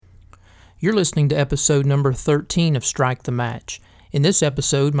You're listening to episode number 13 of Strike the Match. In this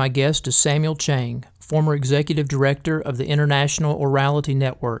episode, my guest is Samuel Chang, former executive director of the International Orality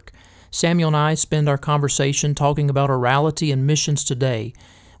Network. Samuel and I spend our conversation talking about orality and missions today.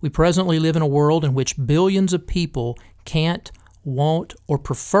 We presently live in a world in which billions of people can't, won't, or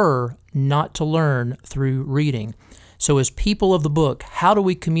prefer not to learn through reading. So as people of the book, how do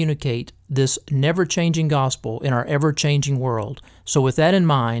we communicate this never-changing gospel in our ever-changing world? So with that in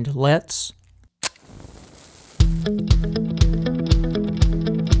mind, let's...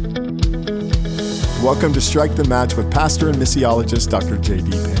 Welcome to Strike the Match with pastor and missiologist Dr.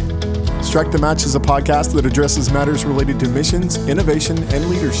 J.D. Payne. Strike the Match is a podcast that addresses matters related to missions, innovation, and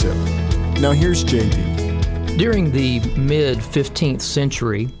leadership. Now here's J.D. During the mid-15th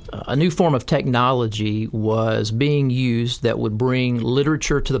century, a new form of technology was being used that would bring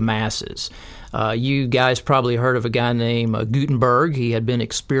literature to the masses. You guys probably heard of a guy named Gutenberg. He had been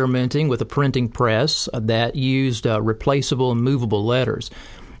experimenting with a printing press that used replaceable and movable letters.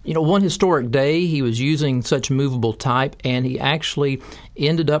 You know, one historic day, he was using such movable type, and he actually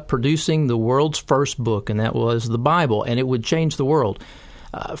ended up producing the world's first book, and that was the Bible, and it would change the world.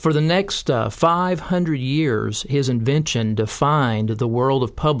 For the next 500 years, his invention defined the world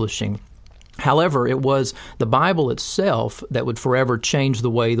of publishing. However, it was the Bible itself that would forever change the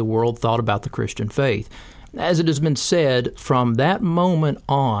way the world thought about the Christian faith. As it has been said, from that moment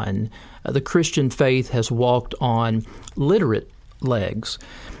on, the Christian faith has walked on literate legs.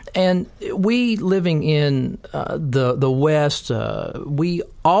 And we living in the West, we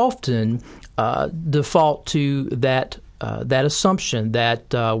often default to that assumption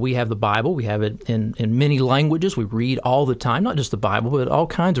that we have the Bible. We have it in many languages. We read all the time, not just the Bible, but all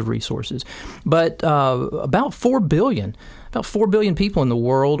kinds of resources. But about 4 billion people in the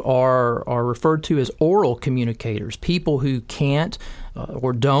world are referred to as oral communicators, people who can't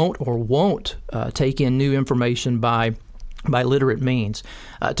or don't or won't take in new information by literate means.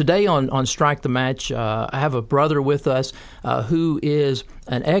 Today on Strike the Match, I have a brother with us who is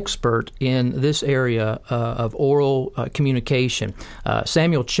an expert in this area of oral communication.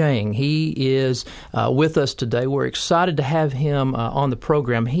 Samuel Chang, he is with us today. We're excited to have him on the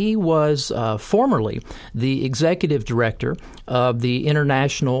program. He was formerly the executive director of the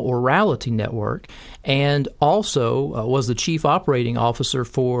International Orality Network and also was the chief operating officer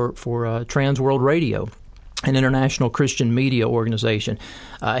for Trans World Radio, an international Christian media organization.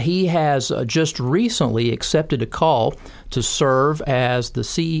 He has just recently accepted a call to serve as the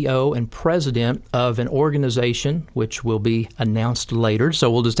CEO and president of an organization which will be announced later,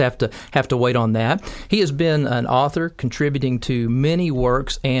 so we'll just have to wait on that. He has been an author contributing to many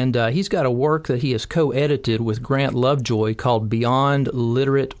works, and he's got a work that he has co-edited with Grant Lovejoy called Beyond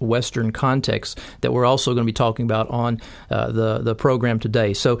Literate Western Context that we're also going to be talking about on the program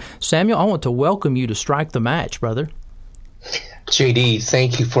today. So, Samuel, I want to welcome you to Strike the Match, brother. JD,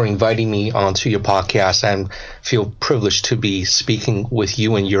 thank you for inviting me onto your podcast. I feel privileged to be speaking with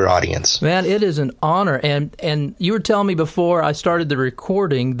you and your audience. Man, it is an honor. And you were telling me before I started the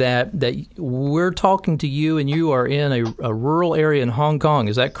recording that we're talking to you and you are in a rural area in Hong Kong.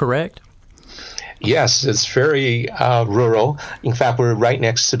 Is that correct? Yes, it's very rural. In fact, we're right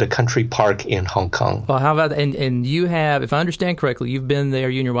next to the country park in Hong Kong. Well, how about that? And you have, if I understand correctly, you've been there,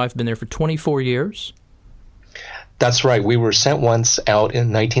 you and your wife have been there for 24 years? That's right. We were sent once out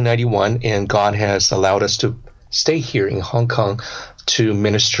in 1991, and God has allowed us to stay here in Hong Kong to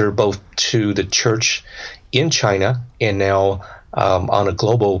minister both to the church in China and now on a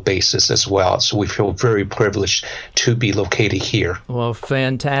global basis as well. So we feel very privileged to be located here. Well,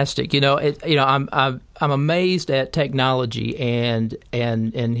 fantastic. I'm amazed at technology, and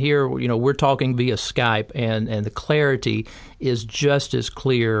here, we're talking via Skype, and the clarity is just as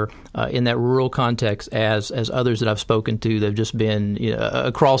clear in that rural context as others that I've spoken to that have just been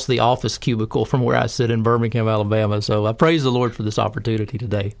across the office cubicle from where I sit in Birmingham, Alabama. So I praise the Lord for this opportunity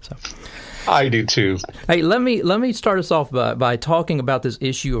today. So. I do too. Hey, let me start us off by talking about this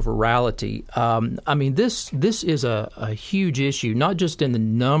issue of orality. This is a huge issue, not just in the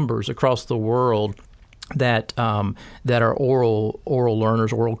numbers across the world that are oral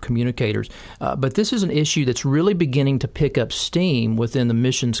learners, oral communicators, but this is an issue that's really beginning to pick up steam within the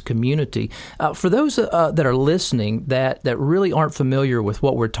missions community. For those that are listening that really aren't familiar with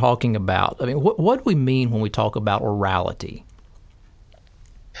what we're talking about, I mean, what do we mean when we talk about orality?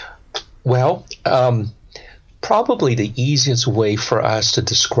 Well, probably the easiest way for us to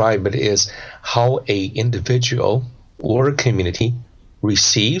describe it is how a individual or a community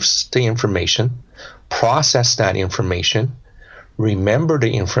receives the information, process that information, remember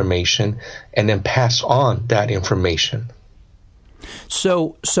the information, and then pass on that information.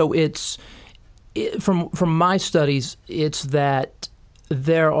 So from my studies, it's that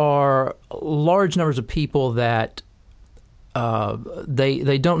there are large numbers of people that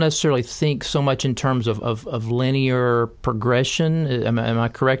they don't necessarily think so much in terms of linear progression. Am I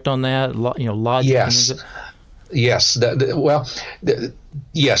correct on that? Logic. Yes. Yes.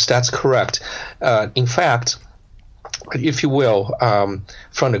 Yes, that's correct. In fact, if you will,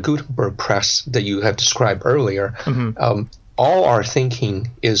 from the Gutenberg press that you have described earlier, all our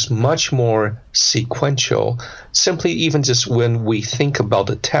thinking is much more sequential. Simply even just when we think about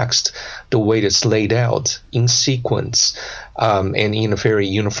the text, the way it's laid out in sequence and in a very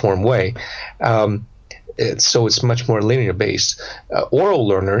uniform way. So it's much more linear based. Oral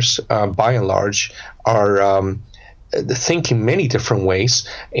learners, by and large, are thinking many different ways,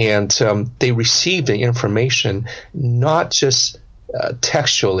 and they receive the information not just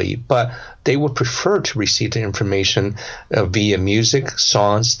textually, but they would prefer to receive the information via music,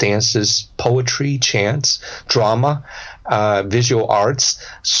 songs, dances, poetry, chants, drama, visual arts.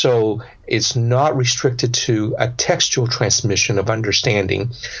 So it's not restricted to a textual transmission of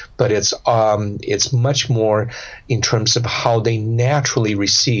understanding, but it's much more in terms of how they naturally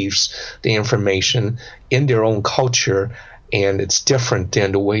receives the information in their own culture. And it's different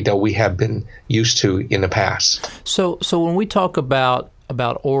than the way that we have been used to in the past. So when we talk about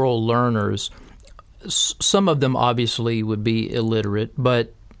oral learners, some of them obviously would be illiterate,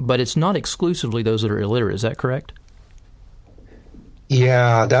 but it's not exclusively those that are illiterate. Is that correct?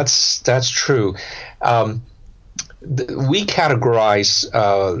 Yeah, that's true. We categorize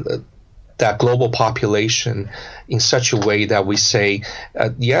that global population in such a way that we say,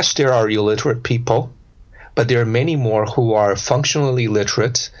 yes, there are illiterate people, but there are many more who are functionally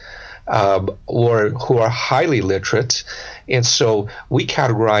literate or who are highly literate. And so we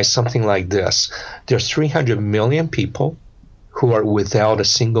categorize something like this. There's 300 million people who are without a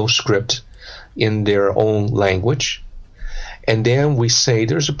single script in their own language. And then we say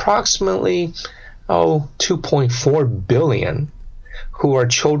there's approximately 2.4 billion who are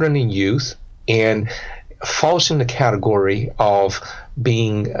children and youth and falls in the category of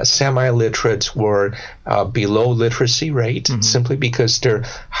being semi-literate or below literacy rate, simply because they're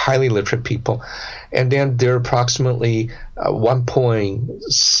highly literate people. And then there are approximately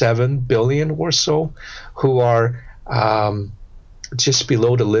 1.7 billion or so who are just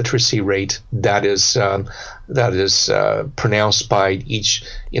below the literacy rate that is pronounced by each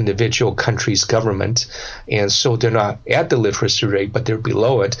individual country's government. And so they're not at the literacy rate, but they're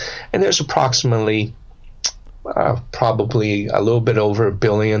below it. And there's approximately probably a little bit over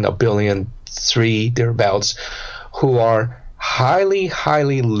 1.3 billion thereabouts, who are highly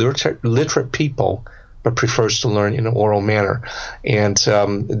literate people, but prefers to learn in an oral manner. And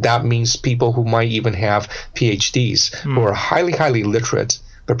that means people who might even have PhDs, who are highly literate,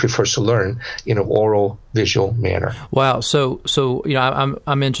 but prefers to learn in an oral visual manner. Wow. So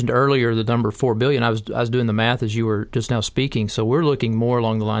I mentioned earlier the number 4 billion. I was doing the math as you were just now speaking. So we're looking more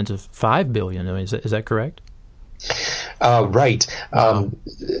along the lines of 5 billion. I mean, is that correct? Right.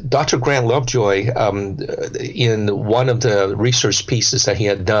 Dr. Grant Lovejoy, in one of the research pieces that he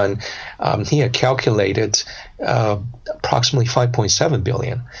had done, he had calculated approximately 5.7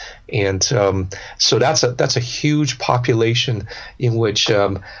 billion. And so that's a huge population in which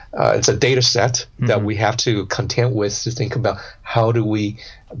it's a data set that we have to contend with to think about how do we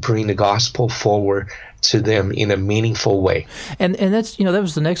bring the gospel forward to them in a meaningful way. And that's that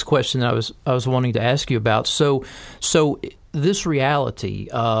was the next question that I was wanting to ask you about. So this reality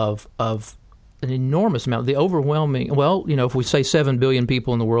of an enormous amount, the overwhelming, if we say 7 billion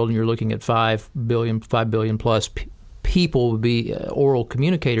people in the world and you're looking at 5 billion plus people would be oral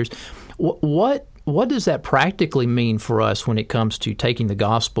communicators, what does that practically mean for us when it comes to taking the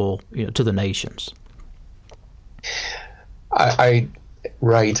gospel to the nations?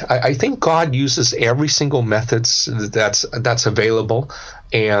 Right. I think God uses every single method that's available,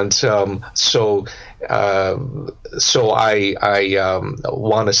 and so I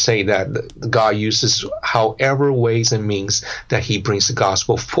want to say that God uses however ways and means that He brings the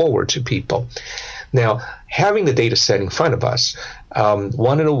gospel forward to people. Now, having the data set in front of us,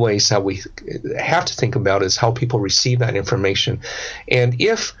 one of the ways that we have to think about is how people receive that information, and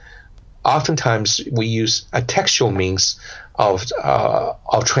if oftentimes we use a textual means of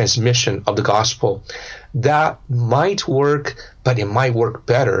transmission of the gospel, that might work, but it might work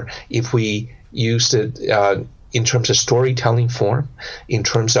better if we used it in terms of storytelling form, in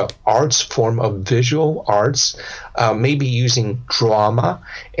terms of arts form of visual arts, maybe using drama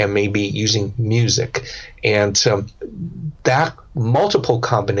and maybe using music. And that multiple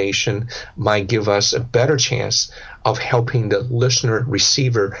combination might give us a better chance of helping the listener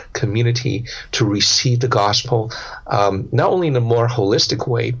receiver community to receive the gospel, not only in a more holistic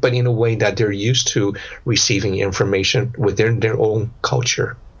way, but in a way that they're used to receiving information within their own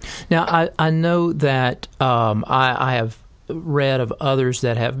culture. Now, I know that I have read of others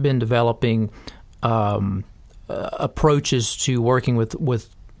that have been developing approaches to working with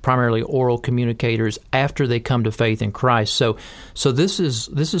primarily oral communicators after they come to faith in Christ. So this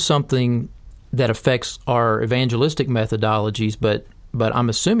is something that affects our evangelistic methodologies, but I'm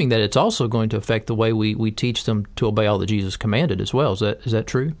assuming that it's also going to affect the way we teach them to obey all that Jesus commanded as well. Is that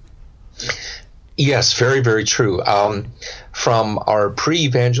true? Yes, very, very true. From our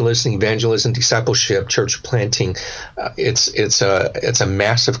pre-evangelism, evangelism, discipleship, church planting, it's a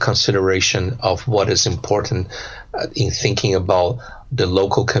massive consideration of what is important in thinking about the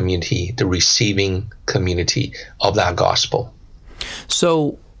local community, the receiving community of that gospel.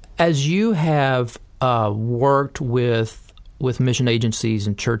 So, as you have worked with mission agencies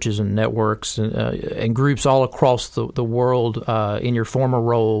and churches and networks and groups all across the world in your former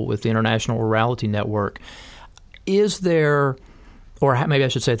role with the International Orality Network, is there, or maybe I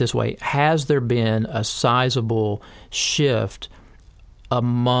should say it this way, has there been a sizable shift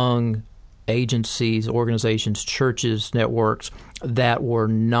among agencies, organizations, churches, networks that were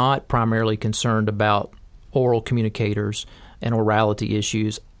not primarily concerned about oral communicators and orality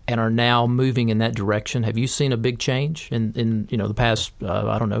issues and are now moving in that direction? Have you seen a big change in the past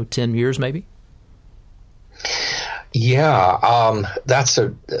 10 years maybe? Yeah, that's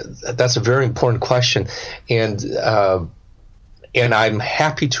a very important question, and I'm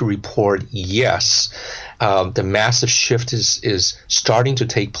happy to report yes, the massive shift is starting to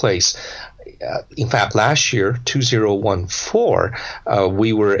take place. In fact, last year, 2014,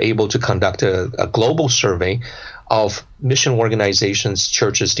 we were able to conduct a global survey of mission organizations,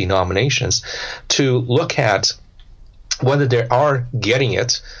 churches, denominations, to look at whether they are getting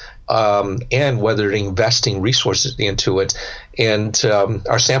it and whether they're investing resources into it. And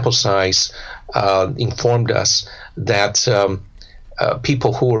our sample size informed us that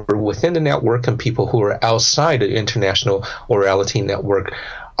people who are within the network and people who are outside the International Orality Network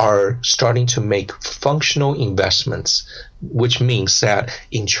are starting to make functional investments, which means that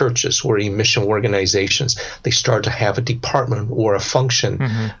in churches or in mission organizations, they start to have a department or a function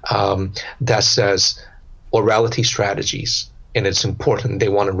that says orality strategies. And it's important. They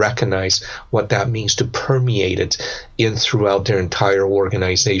want to recognize what that means to permeate it throughout their entire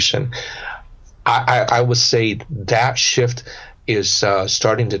organization. I would say that shift is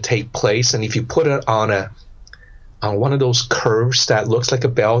starting to take place. And if you put it on one of those curves that looks like a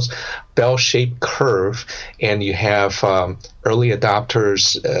bell-shaped curve, and you have early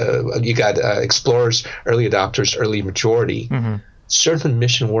adopters, you got explorers, early adopters, early majority. Certain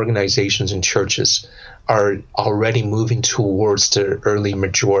mission organizations and churches are already moving towards the early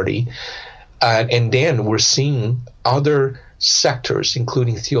majority. And then we're seeing other sectors,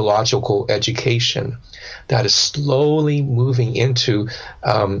 including theological education, that is slowly moving into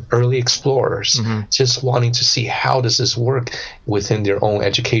early explorers, just wanting to see how does this work within their own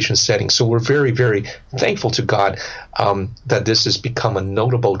education setting. So we're very, very thankful to God that this has become a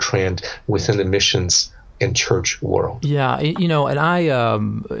notable trend within the missions and church world. Yeah, and I,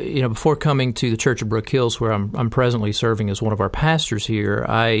 before coming to the Church of Brook Hills, where I'm presently serving as one of our pastors here,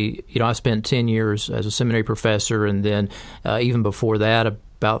 I spent 10 years as a seminary professor, and then even before that,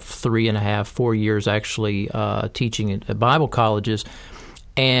 about 3.5, 4 years actually teaching at Bible colleges.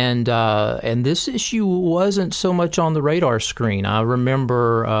 And this issue wasn't so much on the radar screen. I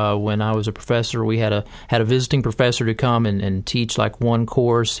remember when I was a professor, we had a visiting professor to come and teach like one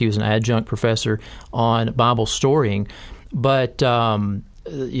course. He was an adjunct professor on Bible storying, but the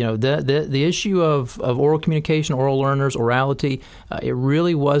issue of oral communication, oral learners, orality, it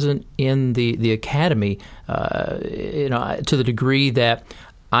really wasn't in the academy, to the degree that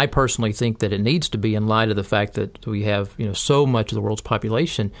I personally think that it needs to be, in light of the fact that we have so much of the world's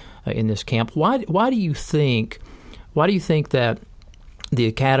population in this camp. Why do you think that the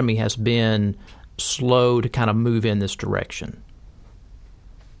academy has been slow to kind of move in this direction?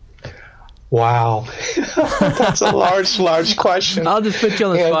 Wow, that's a large question. I'll just put you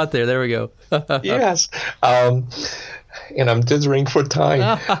on the spot there. There we go. Yes. And I'm dithering for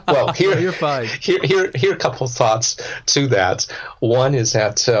time. Well, you're fine. Here are a couple of thoughts to that. One is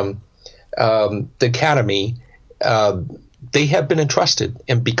that the academy, they have been entrusted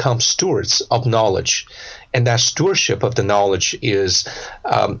and become stewards of knowledge, and that stewardship of the knowledge is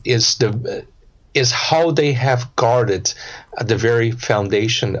how they have guarded the very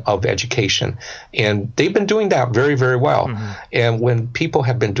foundation of education. And they've been doing that very, very well. Mm-hmm. And when people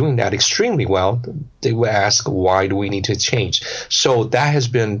have been doing that extremely well, they will ask, why do we need to change? So that has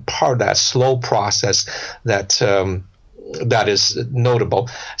been part of that slow process that that is notable.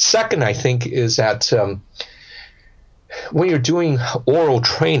 Second, I think, is that when you're doing oral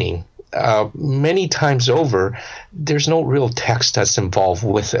training, many times over, there's no real text that's involved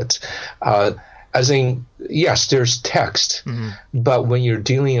with it. As in, yes, there's text, mm-hmm. but when you're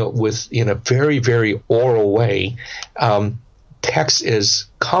dealing with in a very, very oral way, text is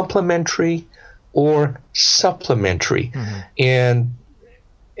complementary or supplementary, mm-hmm.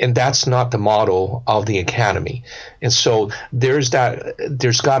 and that's not the model of the academy. And so there's got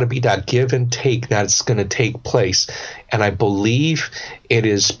to be that give and take that's going to take place, and I believe it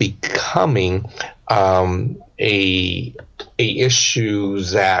is becoming a issue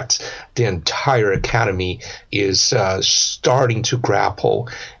that the entire academy is starting to grapple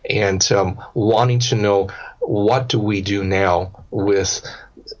and wanting to know, what do we do now with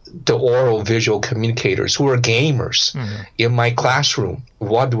the oral visual communicators who are gamers mm-hmm. in my classroom?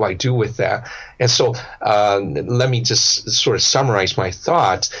 What do I do with that? And so let me just sort of summarize my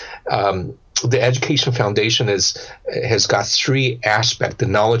thoughts. The Education Foundation has got three aspects: the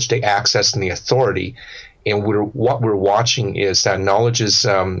knowledge, the access, and the authority. And what we're watching is that knowledge is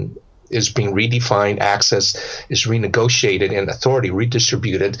being redefined, access is renegotiated, and authority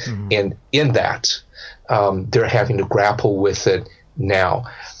redistributed. Mm-hmm. And in that, they're having to grapple with it now.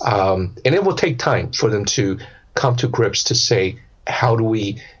 And it will take time for them to come to grips to say, how do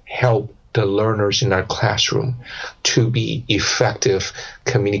we help the learners in our classroom to be effective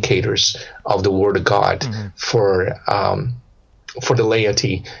communicators of the Word of God mm-hmm. for the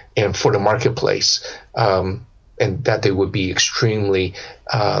laity and for the marketplace, and that they would be extremely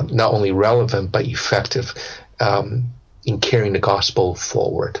not only relevant but effective in carrying the gospel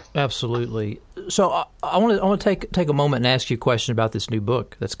forward. Absolutely. So I want to take a moment and ask you a question about this new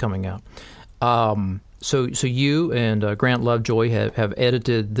book that's coming out. So you and Grant Lovejoy have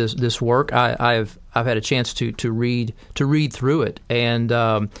edited this work. I've had a chance to read through it, and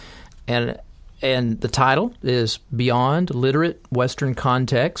the title is Beyond Literate Western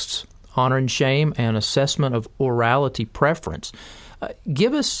Contexts: Honor and Shame, and Assessment of Orality Preference.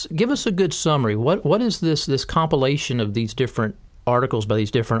 Give us a good summary. What is this compilation of these different articles by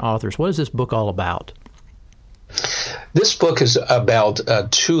these different authors? What is this book all about? This book is about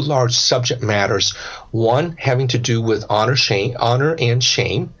two large subject matters. One having to do with honor and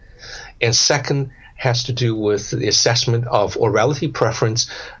shame, and second has to do with the assessment of orality preference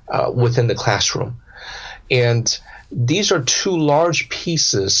within the classroom. And these are two large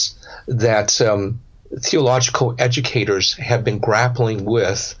pieces that theological educators have been grappling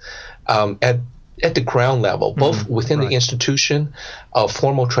with at the ground level, both within the institution of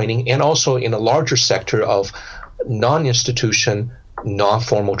formal training and also in a larger sector of non-institution,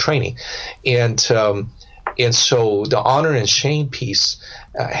 non-formal training. And so the honor and shame piece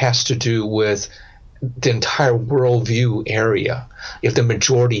has to do with the entire worldview area. If the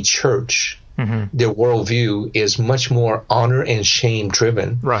majority church, their worldview is much more honor and shame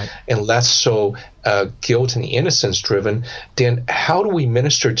driven, right, and less so guilt and innocence driven, then how do we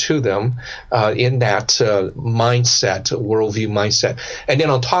minister to them in that mindset, worldview mindset? And then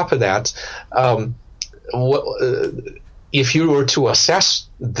on top of that, if you were to assess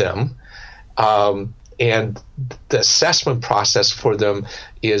them, and the assessment process for them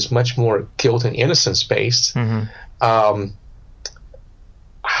is much more guilt and innocence based,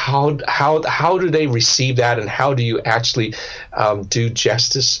 how do they receive that, and how do you actually do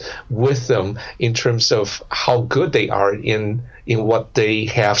justice with them in terms of how good they are in what they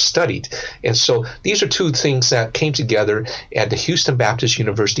have studied? And so these are two things that came together at the Houston Baptist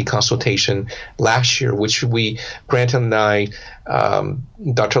University consultation last year, which Grant and I,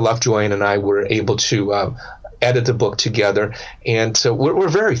 Dr. Lovejoy and I were able to edit the book together. And we're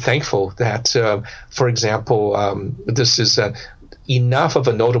very thankful that, for example, this is enough of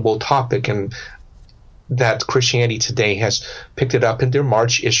a notable topic, and that Christianity Today has picked it up in their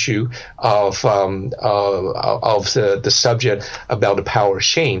March issue of the subject about the power of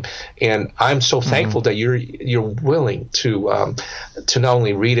shame. And I'm so thankful that you're willing to not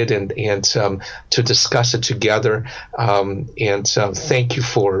only read it and to discuss it together. And thank you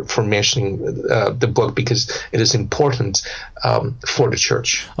for mentioning the book, because it is important for the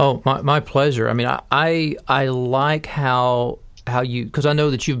church. Oh, my pleasure. I mean, I like how how you, because I know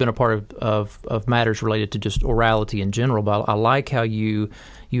that you've been a part of matters related to just orality in general, but I like how you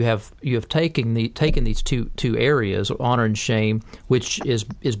have taken these two areas, honor and shame, which is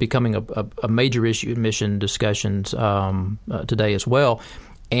becoming a major issue in mission discussions today as well,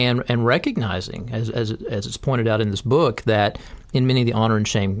 and recognizing, as it's pointed out in this book, that in many of the honor and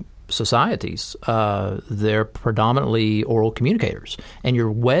shame societies, they're predominantly oral communicators, and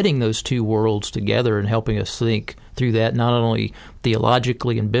you're wedding those two worlds together and helping us think through that, not only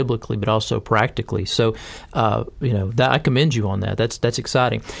theologically and biblically, but also practically. So, that I commend you on that. That's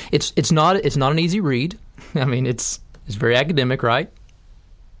exciting. It's not an easy read. I mean, it's very academic, right?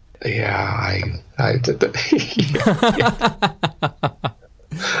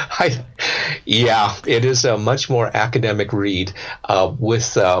 Yeah, it is a much more academic read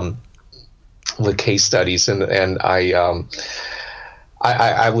with case studies, and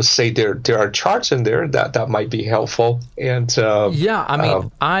I would say there are charts in there that might be helpful. And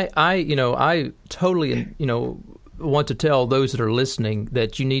I totally want to tell those that are listening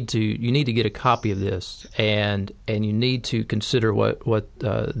that you need to get a copy of this, and you need to consider what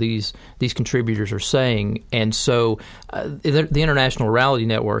these contributors are saying. And so the International Orality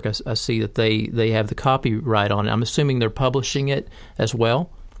Network, I see that they have the copyright on it. I'm assuming they're publishing it as well.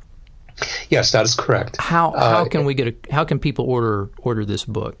 Yes, that is correct. How can how can people order this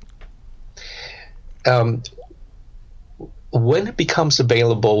book? When it becomes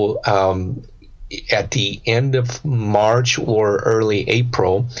available at the end of March or early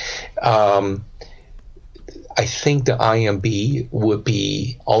April, I think the IMB would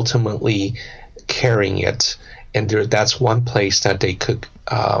be ultimately carrying it, and that's one place that they could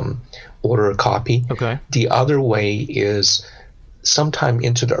order a copy. Okay. The other way is sometime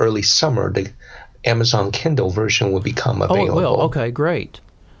into the early summer, the Amazon Kindle version will become available. Oh, it will. Okay, great.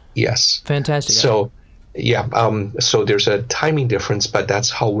 Yes. Fantastic. So, so there's a timing difference, but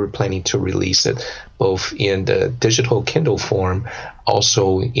that's how we're planning to release it, both in the digital Kindle form,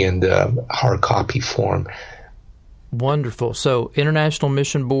 also in the hard copy form. Wonderful. So, International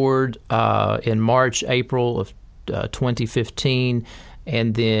Mission Board in March, April of 2015,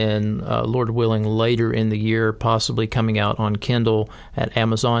 and then, Lord willing, later in the year, possibly coming out on Kindle at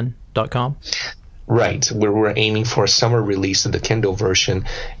Amazon.com? Right. We're aiming for a summer release of the Kindle version,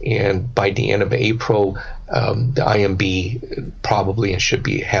 and by the end of April, the IMB probably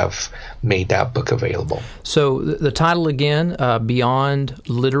have made that book available. So the title again, Beyond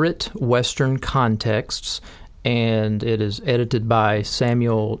Literate Western Contexts, and it is edited by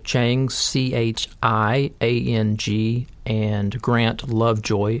Samuel Chang, Chiang, and Grant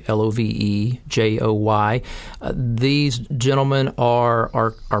Lovejoy, Lovejoy. These gentlemen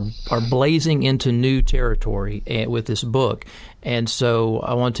are blazing into new territory with this book, and so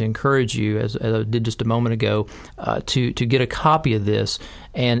I want to encourage you, as I did just a moment ago, to get a copy of this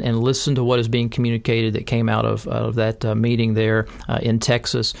and listen to what is being communicated that came out of that meeting there in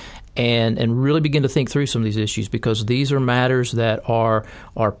Texas. And really begin to think through some of these issues, because these are matters that are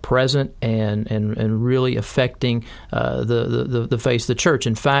present and really affecting the face of the church.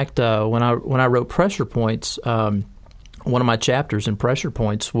 In fact, when I wrote Pressure Points, one of my chapters in Pressure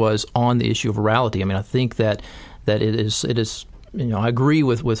Points was on the issue of orality. I mean, I think that it is. I agree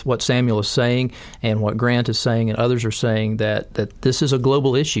with what Samuel is saying and what Grant is saying and others are saying, that this is a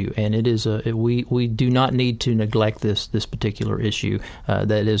global issue, and it is we do not need to neglect this particular issue,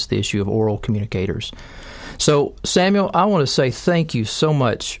 that is the issue of oral communicators. So, Samuel, I want to say thank you so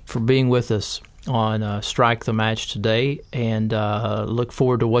much for being with us on Strike the Match today, and look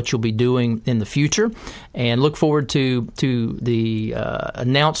forward to what you'll be doing in the future, and look forward to the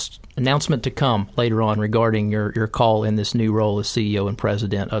announcement to come later on regarding your call in this new role as CEO and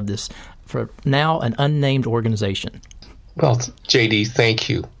president of this, for now, an unnamed organization. Well, JD, thank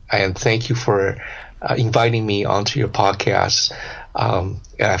you, and thank you for inviting me onto your podcast.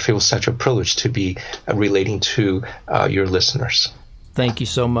 I feel such a privilege to be relating to your listeners. Thank you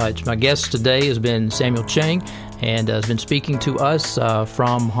so much. My guest today has been Samuel Chang, and has been speaking to us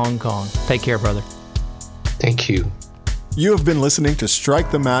from Hong Kong. Take care, brother. Thank you. You have been listening to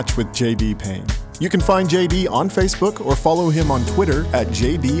Strike the Match with J.D. Payne. You can find J.D. on Facebook or follow him on Twitter at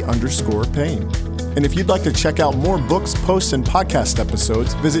JD_Payne. And if you'd like to check out more books, posts, and podcast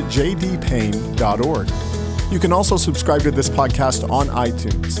episodes, visit jdpayne.org. You can also subscribe to this podcast on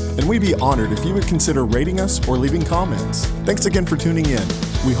iTunes, and we'd be honored if you would consider rating us or leaving comments. Thanks again for tuning in.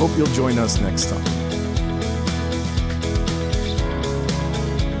 We hope you'll join us next time.